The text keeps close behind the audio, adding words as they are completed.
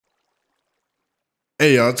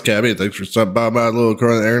Hey y'all, it's Cabby. Thanks for stopping by my little car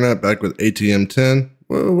on the internet. Back with ATM 10.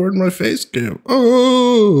 Whoa, where'd my face go?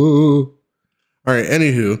 Oh! Alright,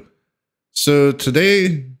 anywho. So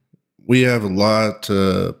today we have a lot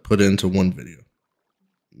to put into one video.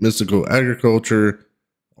 Mystical agriculture,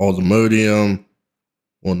 Aldemodium.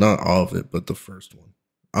 Well, not all of it, but the first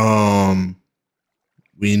one.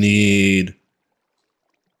 We need...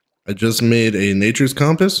 I just made a nature's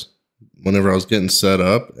compass whenever I was getting set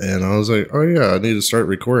up, and I was like, oh yeah, I need to start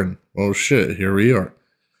recording. Well, shit, here we are.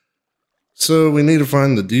 So we need to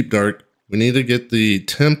find the deep dark. We need to get the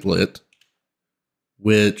template,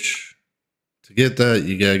 which to get that,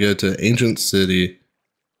 you gotta go to Ancient City.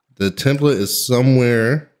 The template is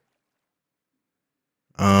somewhere.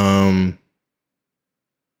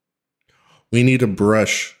 We need to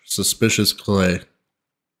brush suspicious clay. You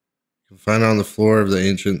can find it on the floor of the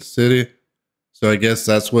Ancient City. So I guess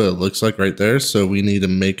that's what it looks like right there. So we need to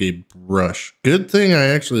make a brush. Good thing I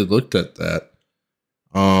actually looked at that.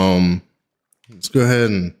 Let's go ahead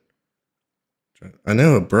and try. I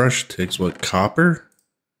know a brush takes what, copper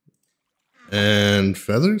and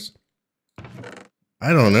feathers?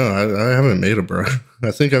 I don't know. I haven't made a brush. I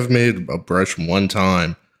think I've made a brush one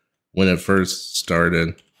time when it first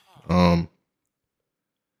started. Yeah,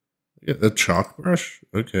 a chalk brush.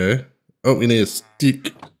 Okay. Oh, we need a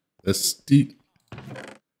stick. A stick.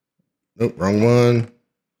 Nope, wrong one.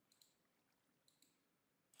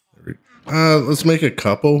 Let's make a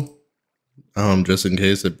couple. Just in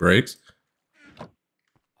case it breaks.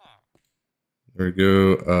 There we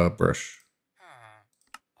go. Brush.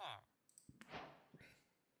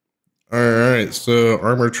 Alright, so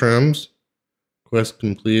armor trims. Quest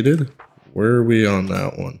completed. Where are we on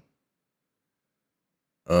that one?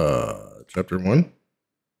 Chapter 1?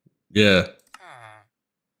 Yeah.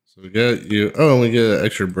 So we got you. Oh, we get an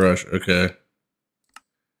extra brush. Okay.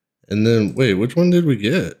 And then, wait, which one did we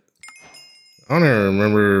get? I don't even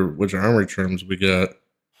remember which armor trims we got.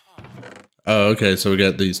 Oh, okay, so we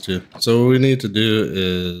got these two. So what we need to do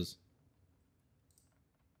is...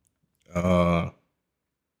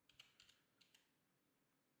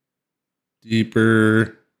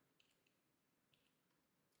 deeper...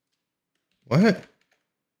 What?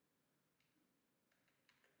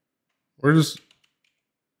 Where's...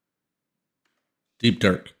 Deep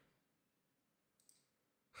dark.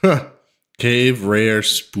 Huh. Cave rare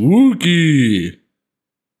spooky.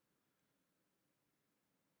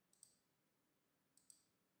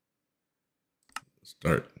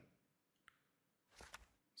 Start.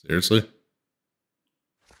 Seriously?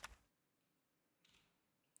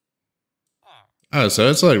 Oh,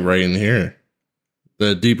 so it's like right in here.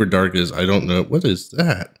 The deeper dark is, I don't know. What is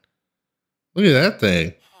that? Look at that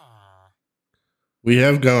thing. I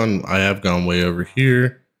have gone way over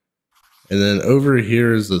here. And then over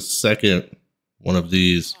here is the second one of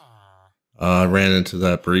these. I ran into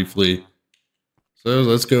that briefly. So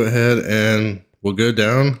let's go ahead and we'll go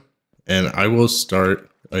down and I will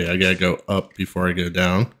start. Oh yeah, I gotta go up before I go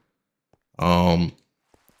down.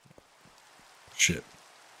 Shit.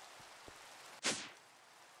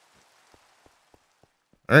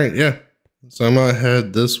 All right, yeah. So I'm gonna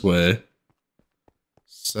head this way,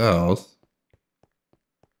 south.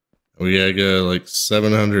 We gotta go like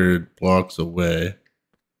 700 blocks away.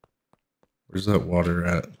 Where's that water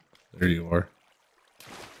at? There you are.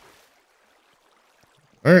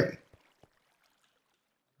 All right.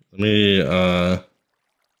 Let me,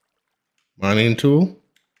 mining tool.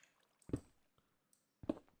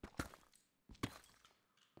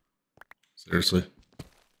 Seriously.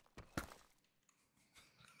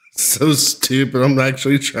 So stupid. I'm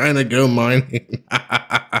actually trying to go mining.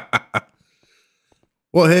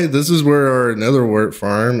 Well, hey, this is where our netherwort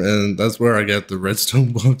farm, and that's where I got the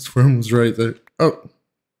redstone blocks from, was right there. Oh.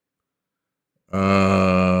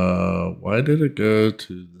 Why did it go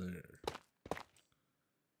to there?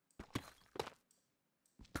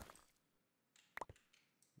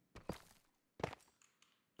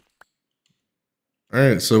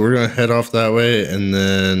 Alright, so we're gonna head off that way, and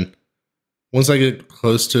then once I get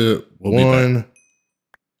close to one.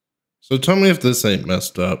 So tell me if this ain't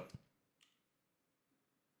messed up.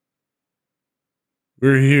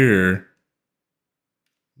 We're here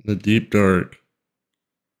in the deep dark,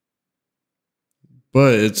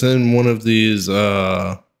 but it's in one of these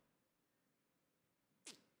doomsday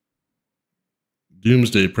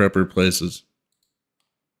prepper places.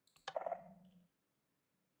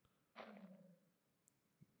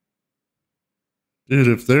 Dude,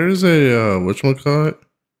 if there's a whatchamacallit,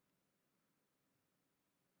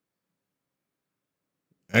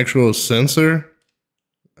 actual sensor,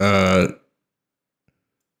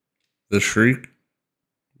 the shriek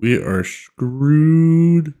We are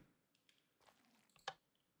screwed.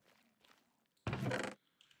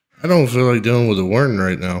 I don't feel like dealing with a warden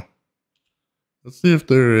right now. Let's see if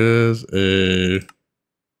there is a...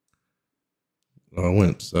 Oh, I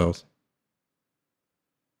went south.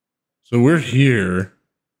 So we're here.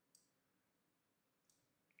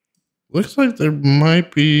 Looks like there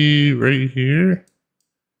might be right here.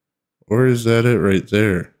 Or is that it right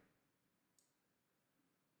there?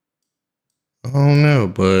 I don't know,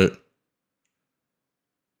 but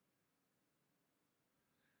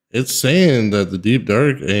it's saying that the deep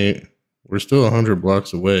dark ain't... We're still 100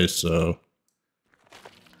 blocks away, so...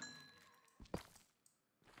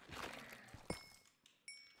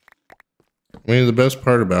 I mean, the best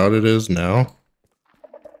part about it is now...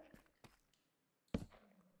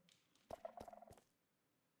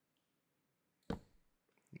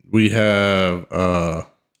 we have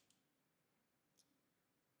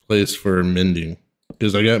place for mending.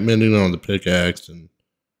 Because I got mending on the pickaxe and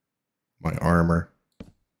my armor.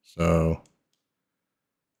 So...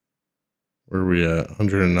 where are we at?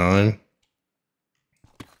 109?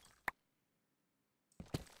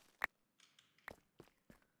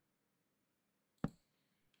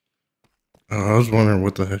 Oh, I was wondering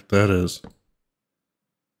what the heck that is.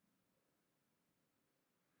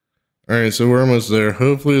 Alright, so we're almost there.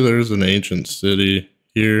 Hopefully there's an ancient city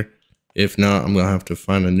here. If not, I'm going to have to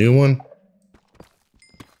find a new one.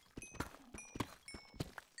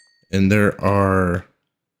 And there are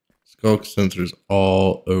skulk sensors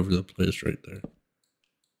all over the place right there.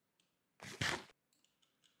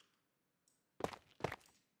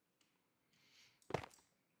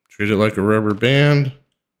 Treat it like a rubber band.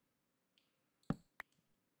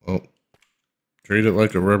 Oh, treat it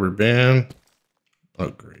like a rubber band. Oh,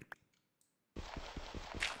 great.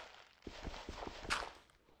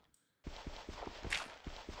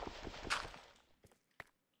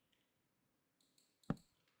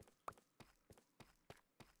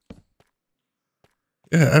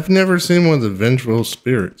 Yeah, I've never seen one of the vengeful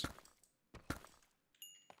spirits.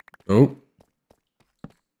 Oh.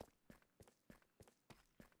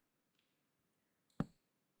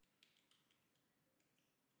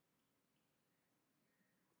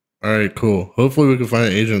 Alright, cool. Hopefully we can find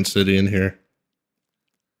an ancient city in here.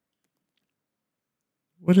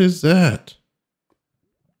 What is that?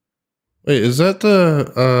 Wait, is that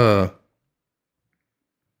the,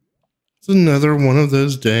 it's another one of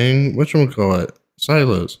those dang, whatchamacallit,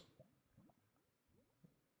 silos.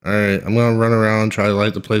 Alright, I'm gonna run around, try to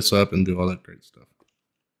light the place up, and do all that great stuff.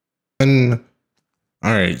 And,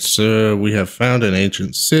 alright, so we have found an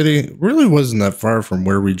ancient city. It really wasn't that far from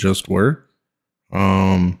where we just were.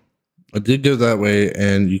 I did go that way,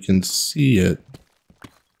 and you can see it.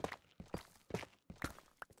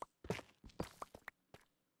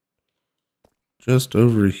 Just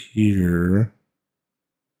over here.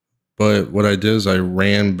 But what I did is I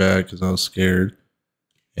ran back because I was scared.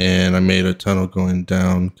 And I made a tunnel going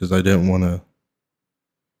down because I didn't want to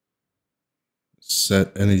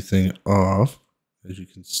set anything off. As you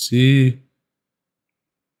can see,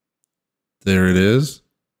 there it is.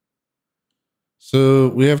 So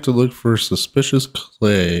we have to look for suspicious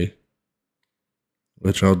clay,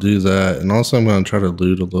 which I'll do that. And also I'm going to try to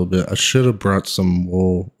loot a little bit. I should have brought some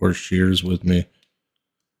wool or shears with me,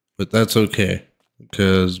 but that's okay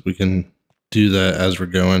because we can do that as we're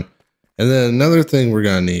going. And then another thing we're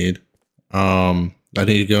going to need, I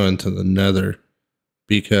need to go into the nether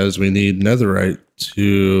because we need netherite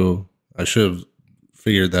to, I should have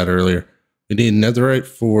figured that earlier. We need netherite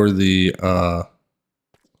for the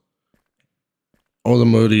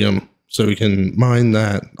Olymodium so we can mine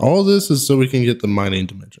that. All this is so we can get the mining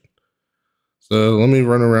dimension. So let me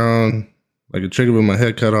run around like a chicken with my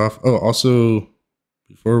head cut off. Oh, also,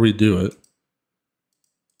 before we do it,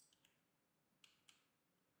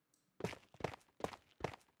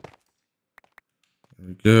 there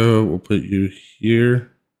we go. We'll put you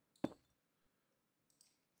here.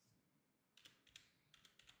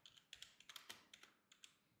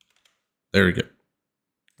 There we go.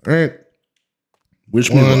 All right. Wish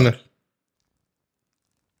me luck.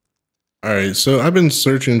 All right, so I've been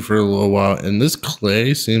searching for a little while, and this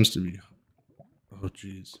clay seems to be, oh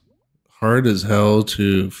geez, hard as hell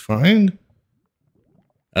to find.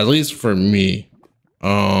 At least for me.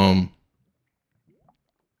 I've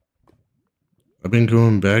been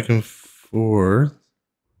going back and forth.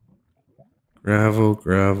 Gravel,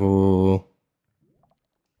 gravel.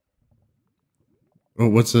 Oh,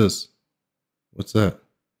 what's this? What's that?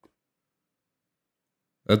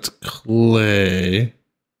 That's clay.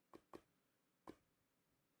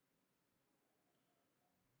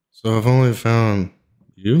 So I've only found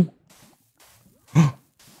you?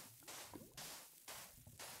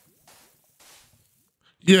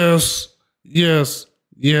 Yes. Yes.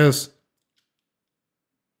 Yes.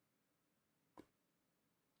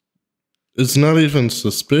 It's not even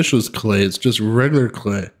suspicious clay. It's just regular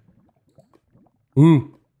clay.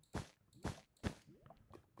 Ooh.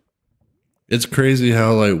 It's crazy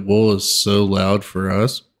how like wool is so loud for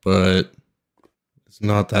us, but it's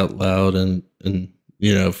not that loud and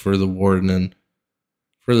you know, for the warden and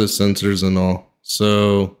for the sensors and all.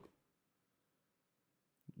 So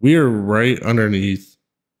we are right underneath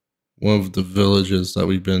one of the villages that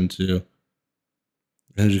we've been to.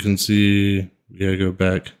 As you can see, we gotta go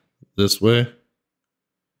back this way.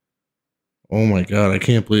 Oh my god, I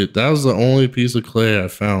can't believe it. That was the only piece of clay I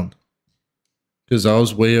found. Because I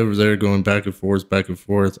was way over there going back and forth, back and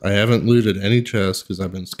forth. I haven't looted any chests because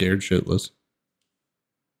I've been scared shitless.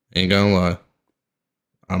 Ain't gonna lie.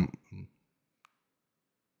 I'm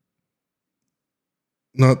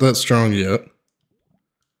not that strong yet.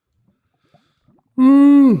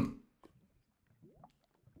 Woo!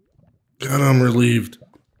 God, I'm relieved.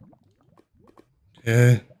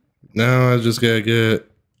 Okay. Now I just gotta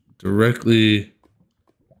get directly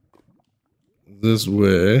this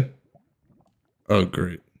way. Oh,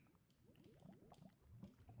 great.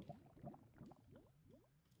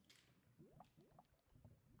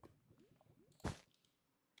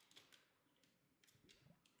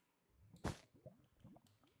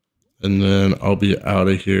 And then I'll be out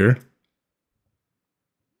of here.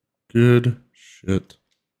 Good shit.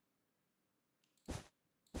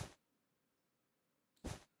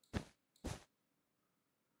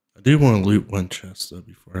 I do want to loot one chest though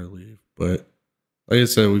before I leave, but like I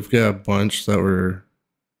said, we've got a bunch that we're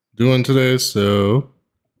doing today, so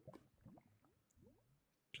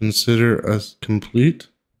consider us complete.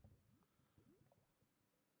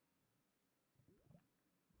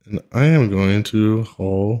 And I am going to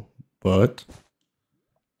haul butt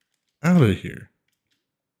out of here.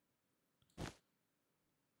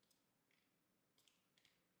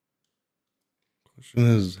 Question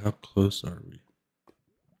is, how close are we?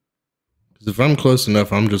 Because if I'm close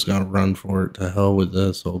enough, I'm just gonna run for it. To hell with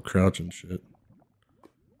this whole crouching shit.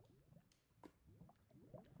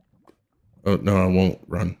 Oh no, I won't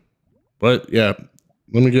run. But yeah,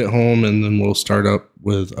 let me get home and then we'll start up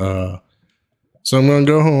with so I'm gonna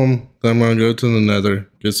go home, then I'm gonna go to the nether,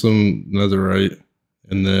 get some netherite,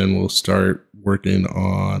 and then we'll start working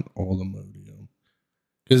on all the modium.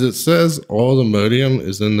 Because it says all the modium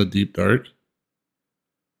is in the deep dark,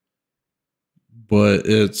 but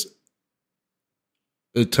it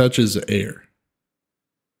touches air.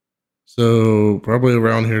 So probably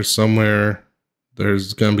around here somewhere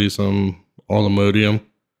there's gonna be some allomodium.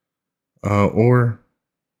 Or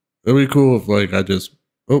it'd be cool if like I just,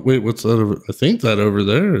 oh wait, what's that over? I think that over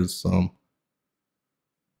there is some,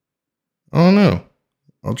 I don't know.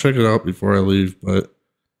 I'll check it out before I leave, but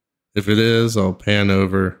if it is, I'll pan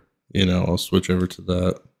over, you know, I'll switch over to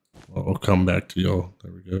that. I'll come back to y'all.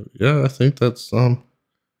 There we go. Yeah, I think that's all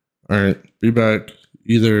right, be back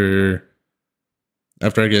either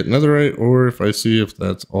after I get netherite or if I see if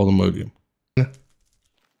that's allomodium. All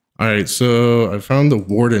right, so I found the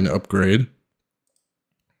warden upgrade.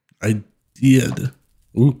 I did.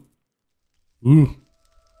 Ooh. Ooh.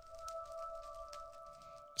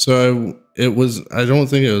 So I don't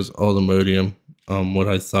think it was allomodium. What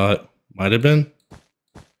I thought might have been.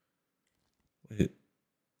 Wait,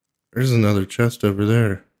 there's another chest over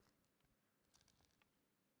there.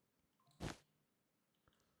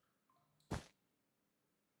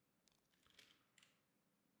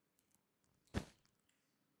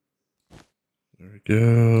 There we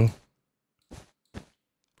go. Put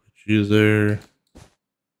you there.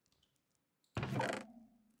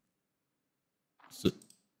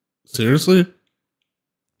 Seriously?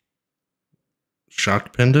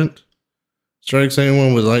 Shock pendant? Strikes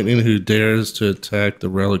anyone with lightning who dares to attack the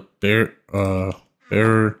relic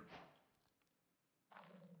bearer.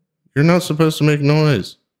 You're not supposed to make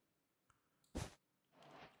noise.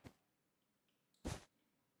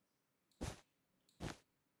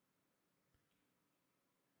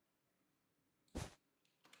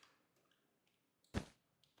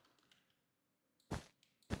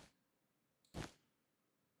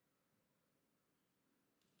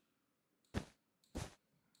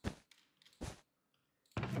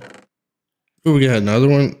 Oh, we got another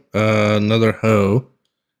one. Another hoe.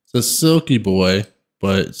 It's a silky boy,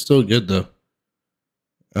 but it's still good though.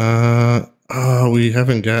 Oh, we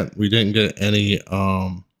didn't get any,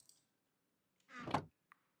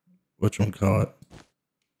 whatchamacallit?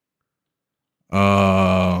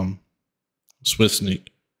 Swiss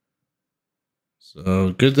sneak.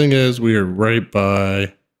 So good thing is we are right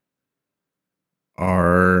by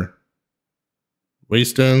our,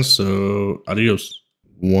 waystones. So adios.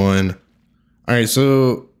 1. All right.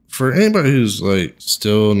 So for anybody who's like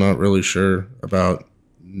still not really sure about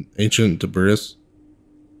ancient debris,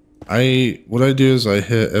 what I do is I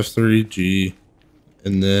hit F3G,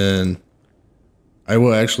 and then I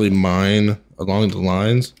will actually mine along the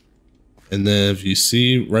lines. And then if you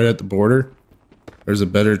see right at the border, there's a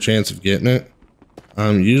better chance of getting it.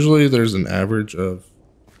 Usually there's an average of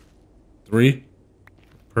 3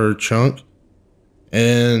 per chunk.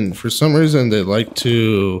 And for some reason they like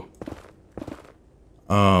to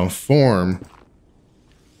form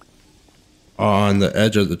on the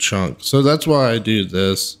edge of the chunk. So that's why I do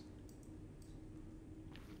this.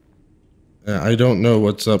 And I don't know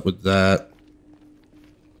what's up with that.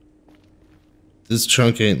 This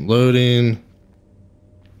chunk ain't loading.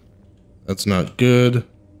 That's not good.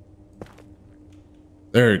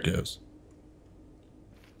 There it goes.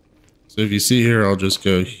 So if you see here, I'll just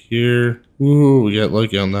go here. Ooh, we got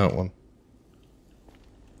lucky on that one.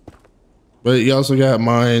 But you also got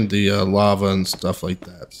mined the lava and stuff like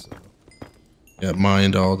that. So yeah,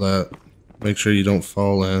 mined all that. Make sure you don't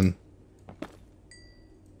fall in.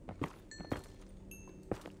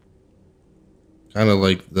 Kind of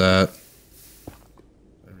like that.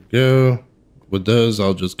 There we go. With those,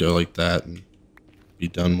 I'll just go like that and be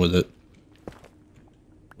done with it.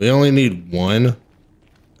 We only need 1,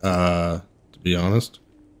 to be honest.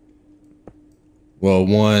 Well,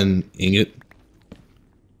 1 ingot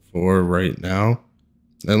for right now.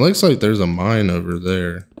 And it looks like there's a mine over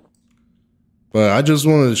there. But I just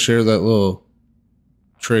wanted to share that little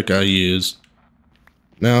trick I use.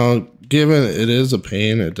 Now, given it is a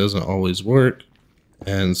pain, it doesn't always work.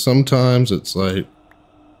 And sometimes it's like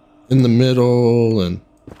in the middle and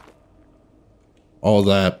all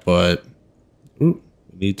that, but ooh,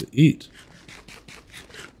 we need to eat.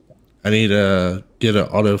 I need to get an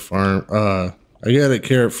auto farm. I got a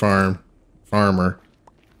carrot farmer.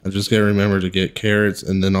 I just gotta remember to get carrots,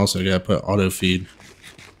 and then also gotta put auto feed.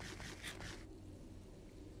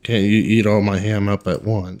 Can't you eat all my ham up at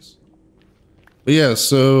once? But yeah,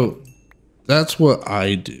 so that's what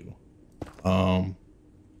I do.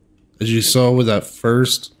 As you saw with that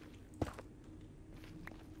first.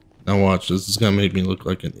 Now watch, this is gonna make me look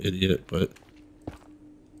like an idiot, but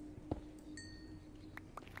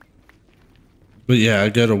yeah, I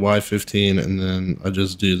go to Y15 and then I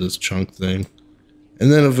just do this chunk thing.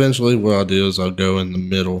 And then eventually what I'll do is I'll go in the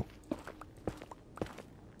middle.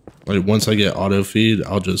 Like once I get auto feed,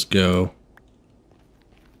 I'll just go.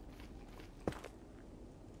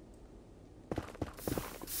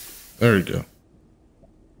 There we go.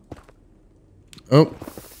 Oh.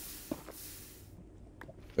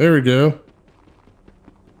 There we go.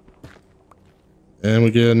 And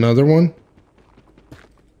we get another one.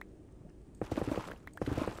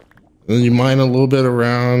 And then you mine a little bit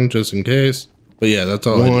around just in case. But yeah, that's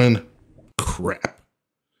all. One. Crap.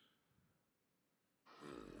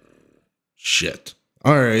 Shit.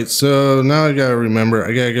 Alright, so now I gotta remember,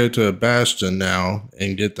 I gotta go to a bastion now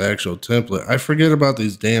and get the actual template. I forget about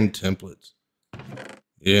these damn templates.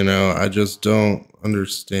 You know, I just don't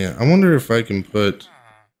understand. I wonder if I can put...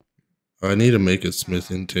 I need to make a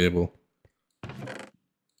smithing table.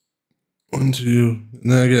 1, 2,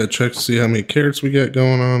 and then I gotta check to see how many carrots we got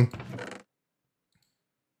going on.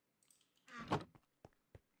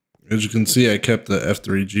 As you can see, I kept the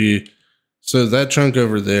F3G. So that chunk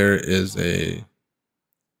over there is a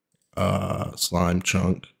slime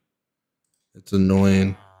chunk. It's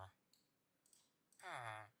annoying.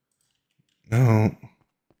 No.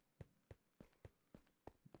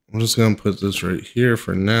 I'm just gonna put this right here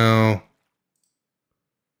for now.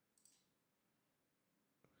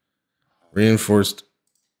 Reinforced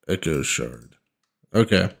echo shard.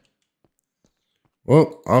 Okay.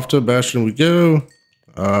 Well, off to a bastion we go.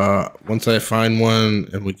 Once I find one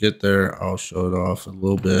and we get there, I'll show it off a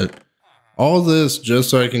little bit. All this just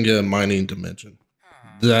so I can get a mining dimension.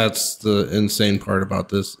 That's the insane part about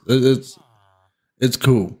this. It's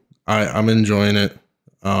cool. I'm enjoying it.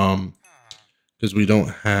 Because we don't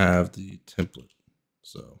have the template.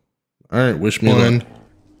 So, all right, wish me luck.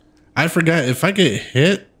 I forgot, if I get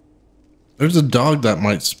hit, there's a dog that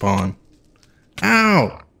might spawn.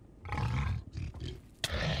 Ow!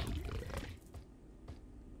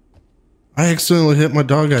 I accidentally hit my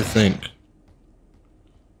dog, I think.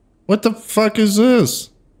 What the fuck is this?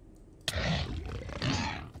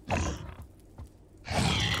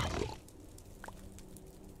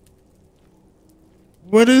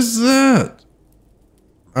 What is that?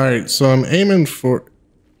 Alright, so I'm aiming for...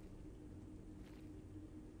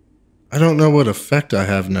 I don't know what effect I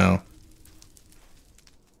have now.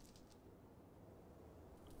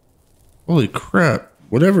 Holy crap.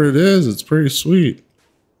 Whatever it is, it's pretty sweet.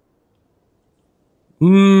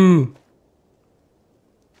 Ooh.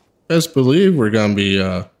 Best believe we're gonna be,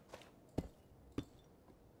 oh,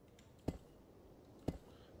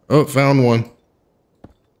 found one.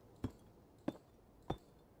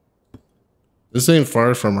 This ain't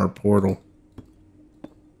far from our portal.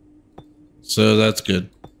 So that's good.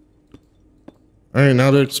 Alright,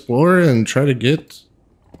 now to explore and try to get...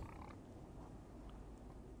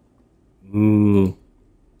 Ooh.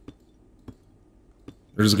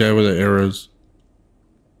 There's a guy with the arrows.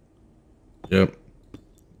 Yep.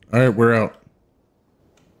 Alright, we're out.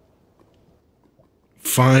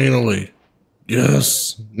 Finally.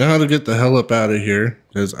 Yes. Now to get the hell up out of here,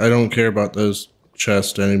 because I don't care about those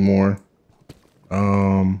chests anymore.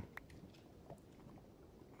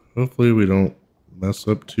 Hopefully we don't mess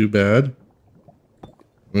up too bad.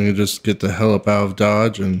 We can just get the hell up out of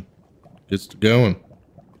Dodge and gets to going.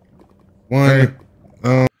 Why?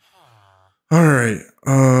 Alright.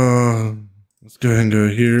 Let's go ahead and go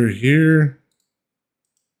here.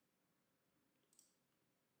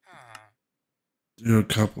 Do a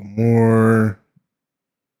couple more.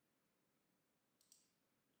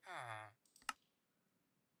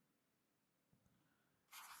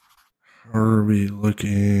 How are we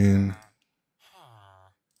looking?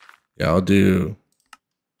 Yeah, I'll do.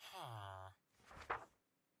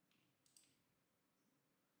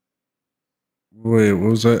 Wait, what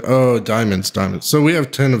was that? Oh, diamonds. So we have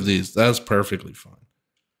 10 of these. That's perfectly fine.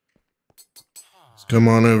 Let's come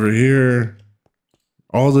on over here.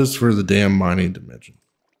 All this for the damn mining dimension.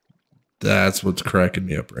 That's what's cracking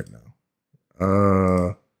me up right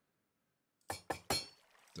now.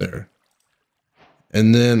 There.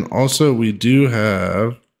 And then also we do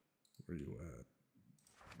have, where you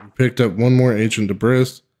at? We picked up one more ancient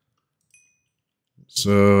debris.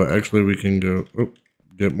 So actually we can go,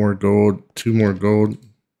 get more gold, 2 more gold.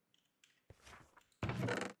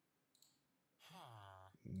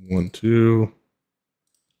 1, 2.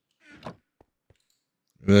 And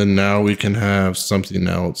then now we can have something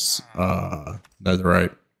else.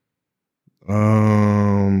 Netherite. There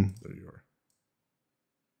you are.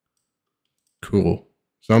 Cool.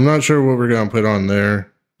 So I'm not sure what we're gonna put on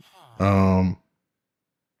there. I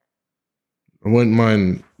wouldn't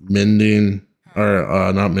mind mending,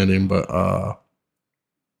 or not mending, but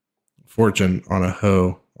fortune on a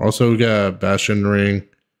hoe. Also, we got a bastion ring.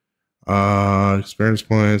 Experience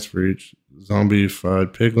points for each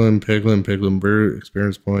zombie-fied piglin brute.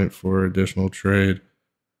 Experience point for additional trade.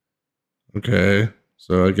 Okay,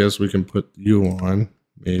 so I guess we can put you on,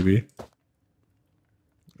 maybe.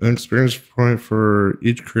 An experience point for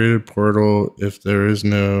each created portal if there is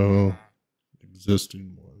no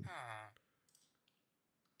existing one.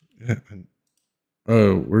 Yeah.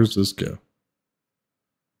 Oh, where's this go?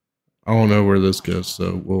 I don't know where this goes,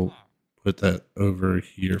 so we'll put that over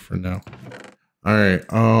here for now. All right.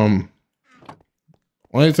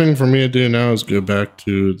 Only thing for me to do now is go back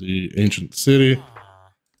to the ancient city,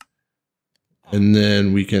 and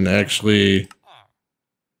then we can actually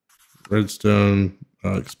redstone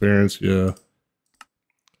experience. Yeah.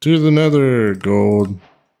 Do the nether gold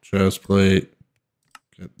chest plate.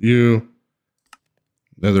 Get you.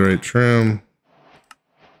 Netherite trim.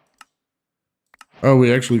 Oh,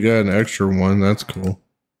 we actually got an extra one. That's cool.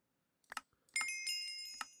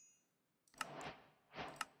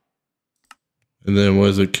 And then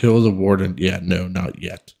was it kill the warden? Yeah, no, not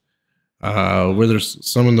yet. Wither,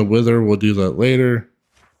 summon the wither. We'll do that later.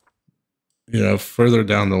 You know, further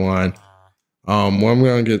down the line. What I'm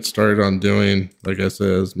going to get started on doing, like I said,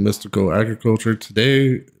 is mystical agriculture.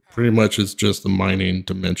 Today, pretty much is just the mining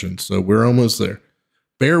dimension. So we're almost there.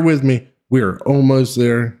 Bear with me. We're almost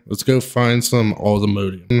there. Let's go find some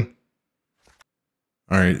aldermodium.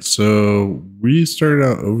 All right, so we started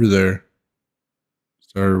out over there.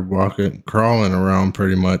 Started walking, crawling around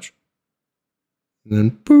pretty much. And then,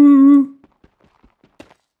 boo.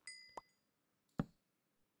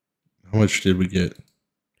 How much did we get?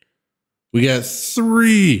 We got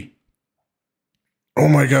 3. Oh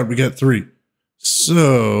my God, we got 3.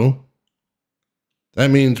 So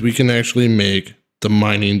that means we can actually make the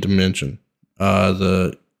mining dimension,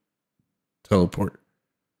 the teleport.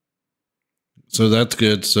 So that's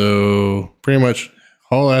good. So pretty much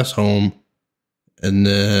haul ass home, and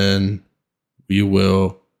then we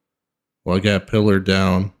will, well, I got a pillar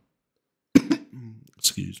down.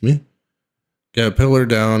 Excuse me. Got a pillar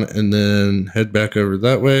down, and then head back over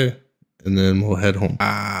that way, and then we'll head home.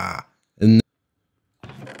 And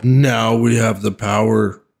now we have the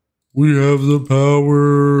power. We have the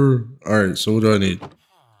power. All right, so what do I need?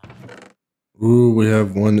 Ooh, we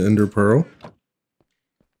have 1 ender pearl.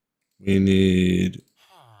 We need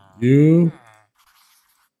you.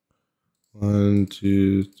 1,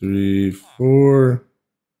 2, 3, 4.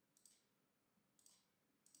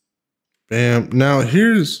 Bam. Now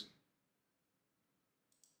here's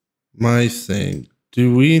my thing.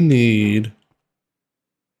 Do we need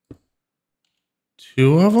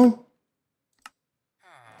 2 of them?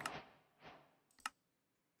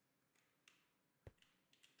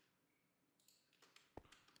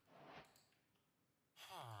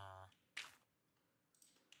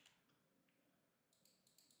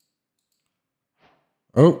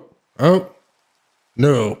 Oh,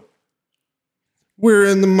 no. We're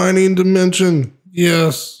in the mining dimension.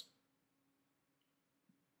 Yes.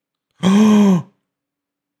 um,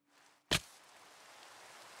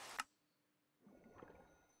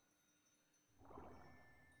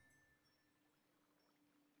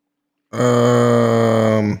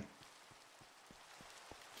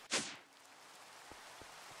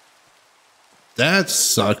 that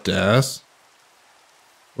sucked ass.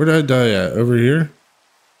 Where did I die at? Over here?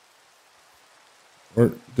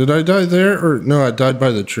 Or did I die there? Or no, I died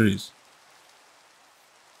by the trees.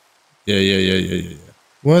 Yeah.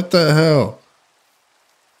 What the hell?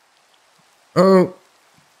 Oh.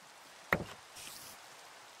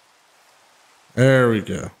 There we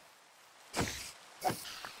go.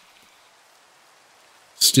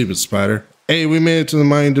 Stupid spider. Hey, we made it to the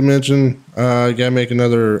mining dimension. Gotta make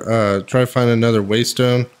another, try to find another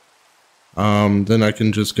waystone. Then I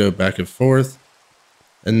can just go back and forth.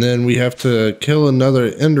 And then we have to kill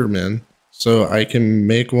another Enderman so I can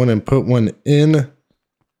make one and put one in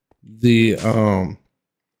the, oh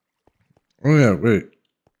yeah, wait.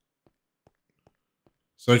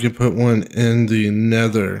 So I can put one in the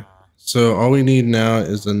nether. So all we need now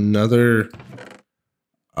is another,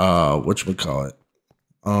 whatchamacallit?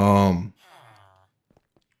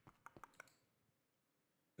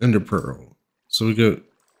 Ender pearl. So we go,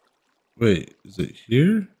 wait, is it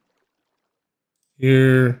here?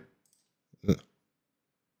 Here.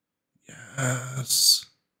 Yes.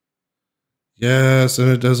 Yes,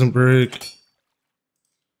 and it doesn't break.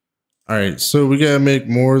 All right, so we gotta make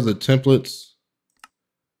more of the templates.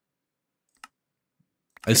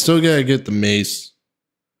 I still gotta get the mace.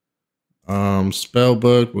 Spell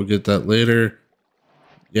book, we'll get that later.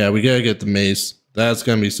 Yeah, we gotta get the mace. That's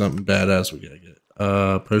gonna be something badass we gotta get.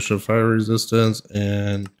 Potion of fire resistance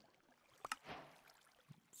and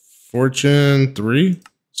Fortune 3.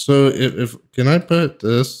 So if can I put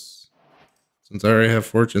this, since I already have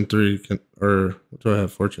Fortune 3, what do I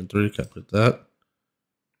have? Fortune 3, can I put that?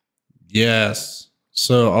 Yes.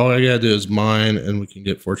 So all I gotta do is mine and we can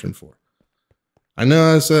get Fortune 4. I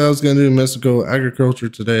know I said I was gonna do mystical agriculture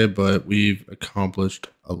today, but we've accomplished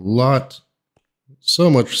a lot. So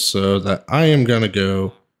much so that I am gonna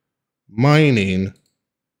go mining.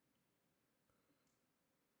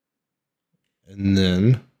 And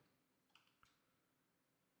then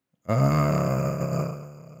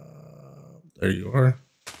there you are.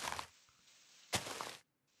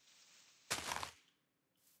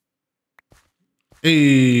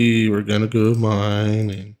 Hey, we're gonna go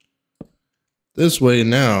mining. This way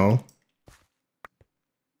now.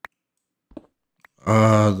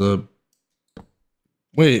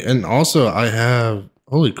 Wait, and also I have,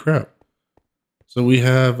 holy crap. So we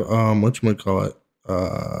have whatchamacallit?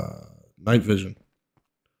 Night vision.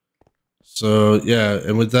 So yeah,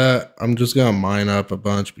 and with that, I'm just gonna mine up a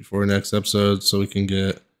bunch before next episode so we can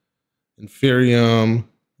get Inferium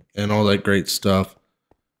and all that great stuff.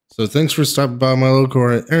 So thanks for stopping by my local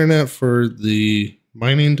internet for the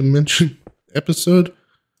mining dimension episode.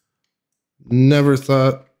 Never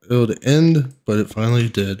thought it would end, but it finally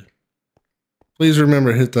did. Please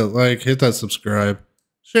remember, hit that like, hit that subscribe,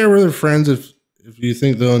 share with your friends if you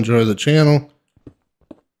think they'll enjoy the channel.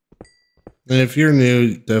 And if you're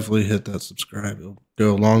new, definitely hit that subscribe. It'll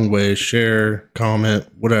go a long way. Share, comment,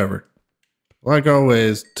 whatever. Like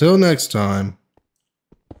always, till next time,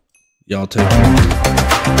 y'all take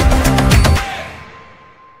care.